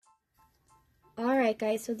Alright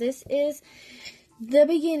guys, so this is the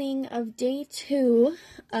beginning of day 2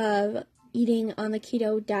 of eating on the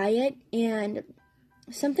keto diet, and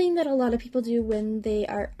something that a lot of people do when they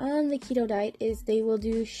are on the keto diet is they will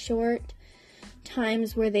do short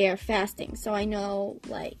times where they are fasting. So I know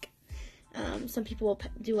some people will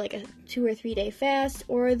do like a 2 or 3 day fast,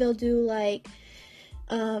 or they'll do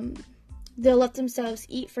they'll let themselves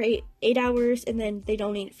eat for 8 hours and then they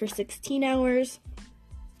don't eat for 16 hours.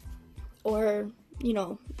 Or,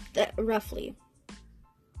 that roughly.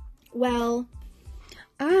 Well,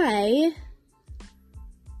 I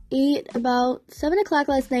ate about 7 o'clock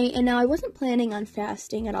last night, and now I wasn't planning on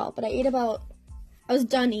fasting at all, but I was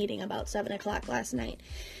done eating about 7 o'clock last night.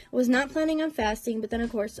 I was not planning on fasting, but then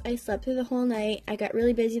of course I slept through the whole night. I got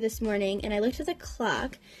really busy this morning, and I looked at the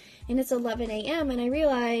clock, and it's 11 a.m., and I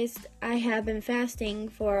realized I have been fasting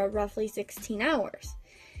for roughly 16 hours.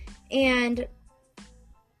 And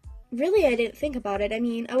really, I didn't think about it. I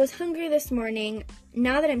mean, I was hungry this morning.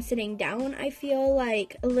 Now that I'm sitting down, I feel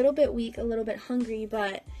like a little bit weak, a little bit hungry,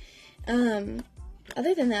 but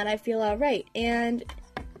other than that, I feel all right. And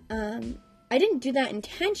I didn't do that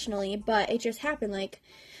intentionally, but it just happened. Like,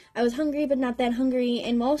 I was hungry, but not that hungry,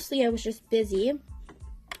 and mostly I was just busy.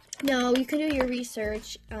 Now, you can do your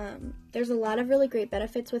research. There's a lot of really great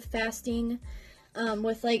benefits with fasting.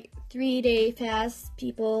 With 3-day fasts,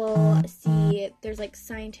 people see there's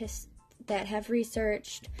scientists that have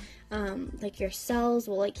researched your cells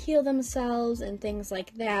will heal themselves and things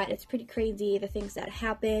like that. It's pretty crazy the things that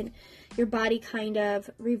happen. Your body kind of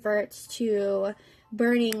reverts to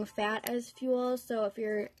burning fat as fuel. So if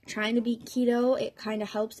you're trying to be keto, it kind of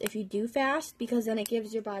helps if you do fast, because then it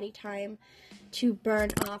gives your body time to burn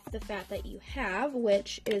off the fat that you have,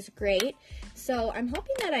 which is great. So I'm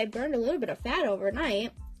hoping that I burned a little bit of fat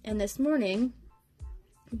overnight and this morning,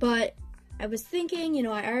 but I was thinking,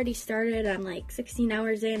 I already started, I'm 16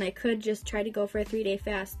 hours in. I could just try to go for a 3-day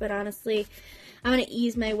fast, but honestly, I'm going to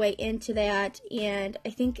ease my way into that, and I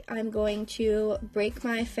think I'm going to break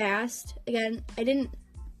my fast. Again, I didn't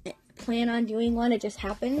plan on doing one, it just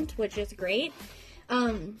happened, which is great.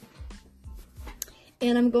 And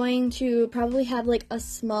I'm going to probably have a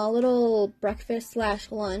small little breakfast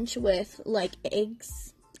 / lunch with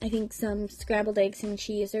eggs. I think some scrambled eggs and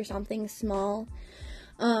cheese or something small.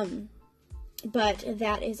 But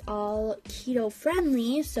that is all keto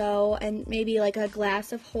friendly. So, and maybe a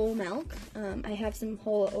glass of whole milk. I have some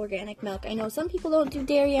whole organic milk. I know some people don't do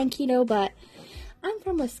dairy on keto, but I'm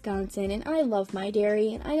from Wisconsin and I love my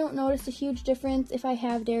dairy. And I don't notice a huge difference if I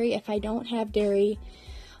have dairy, if I don't have dairy.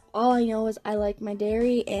 All I know is I like my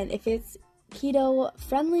dairy, and if it's keto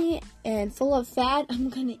friendly and full of fat, I'm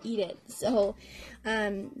gonna eat it. So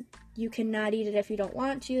you cannot eat it if you don't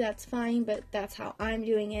want to, that's fine, but that's how I'm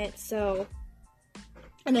doing it. So,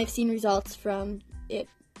 and I've seen results from it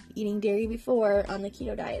eating dairy before on the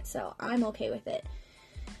keto diet, so I'm okay with it.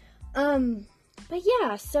 But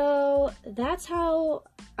yeah, so that's how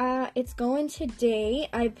it's going today.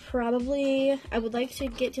 I would like to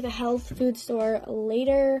get to the health food store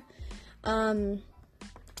later, in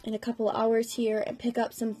a couple of hours here, and pick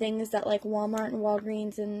up some things that Walmart and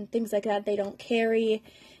Walgreens and things like that, they don't carry.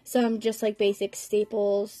 Some just basic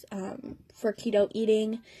staples for keto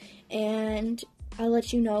eating, and I'll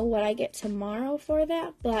let you know what I get tomorrow for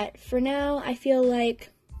that. But for now, I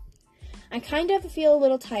kind of feel a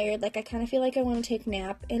little tired. I kind of feel like I want to take a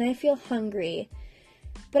nap, and I feel hungry.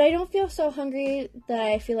 But I don't feel so hungry that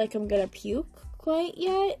I feel like I'm going to puke quite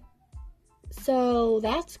yet. So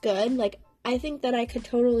that's good. I think that I could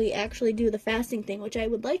totally actually do the fasting thing, which I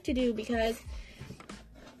would like to do because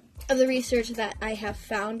of the research that I have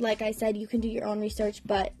found. Like I said, you can do your own research,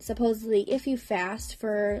 but supposedly if you fast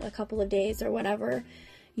for a couple of days or whatever,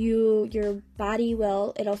 your body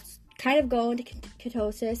it'll kind of go into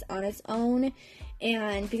ketosis on its own,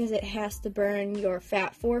 and because it has to burn your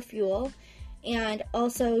fat for fuel, and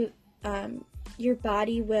also your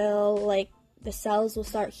body will the cells will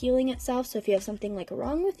start healing itself. So if you have something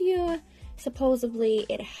wrong with you, supposedly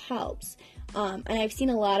it helps. And I've seen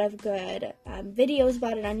a lot of good videos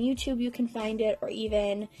about it on YouTube. You can find it, or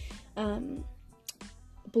even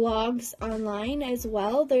blogs online as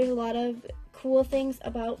well. There's a lot of cool things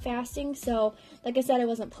about fasting. So like I said, I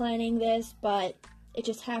wasn't planning this, but it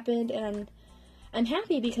just happened, and I'm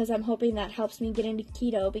happy because I'm hoping that helps me get into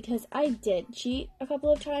keto, because I did cheat a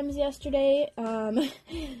couple of times yesterday.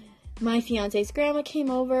 My fiance's grandma came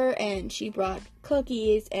over and she brought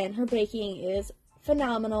cookies, and her baking is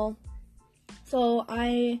phenomenal. So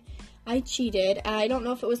I cheated. I don't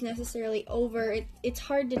know if it was necessarily over. It's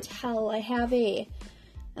hard to tell. I have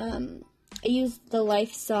I use the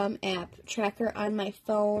LifeSum app tracker on my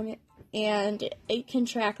phone, and it can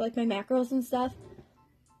track like my macros and stuff.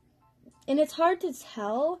 And it's hard to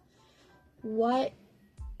tell what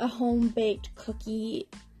a home-baked cookie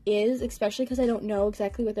is, especially because I don't know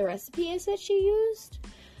exactly what the recipe is that she used.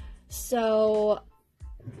 So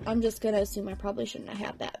I'm just going to assume I probably shouldn't have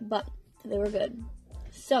had that, but they were good.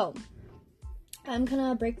 So I'm going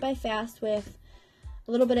to break my fast with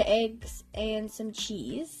a little bit of eggs and some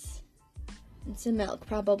cheese and some milk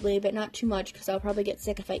probably, but not too much because I'll probably get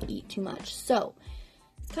sick if I eat too much. So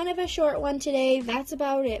it's kind of a short one today. That's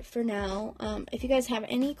about it for now. If you guys have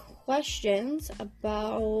any questions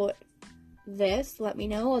about this, let me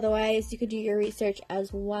know. Otherwise, you could do your research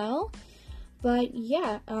as well. But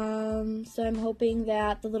yeah, so I'm hoping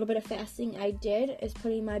that the little bit of fasting I did is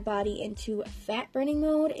putting my body into fat burning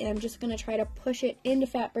mode, and I'm just going to try to push it into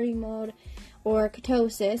fat burning mode or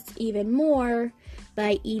ketosis even more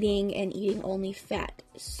by eating and eating only fat.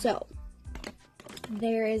 So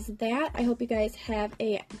there is that. I hope you guys have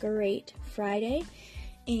a great Friday,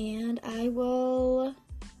 and I will,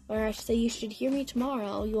 or I should say you should hear me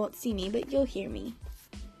tomorrow. You won't see me, but you'll hear me.